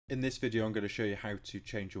In this video I'm going to show you how to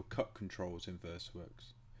change your cut controls in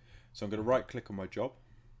Versaworks. So I'm going to right click on my job,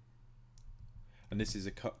 and this is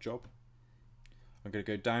a cut job. I'm going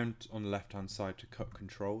to go down on the left hand side to cut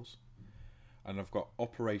controls, and I've got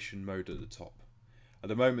operation mode at the top. At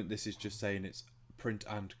the moment this is just saying it's print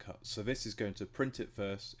and cut, so this is going to print it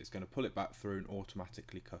first, it's going to pull it back through and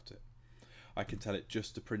automatically cut it. I can tell it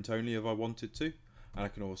just to print only if I wanted to, and I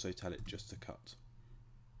can also tell it just to cut.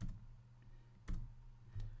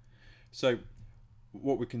 So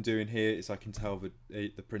what we can do in here is I can tell the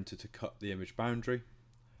printer to cut the image boundary.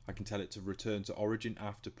 I can tell it to return to origin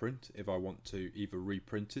after print if I want to either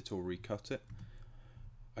reprint it or recut it.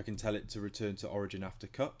 I can tell it to return to origin after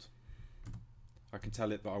cut. I can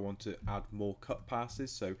tell it that I want to add more cut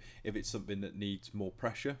passes, so if it's something that needs more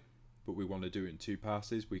pressure but we want to do it in 2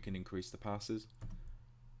 passes, we can increase the passes.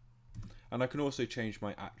 And I can also change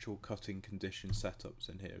my actual cutting condition setups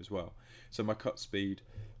in here as well. So my cut speed,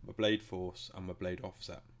 my blade force and my blade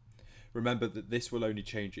offset. Remember that this will only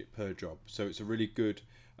change it per job, so it's a really good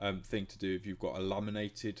thing to do if you've got a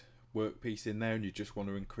laminated workpiece in there and you just want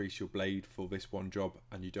to increase your blade for this one job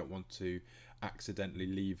and you don't want to accidentally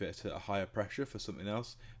leave it at a higher pressure for something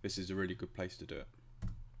else. This is a really good place to do it.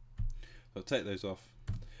 So I'll take those off.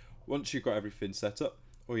 Once you've got everything set up,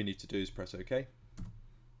 all you need to do is press OK,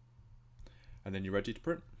 and then you're ready to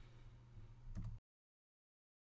print.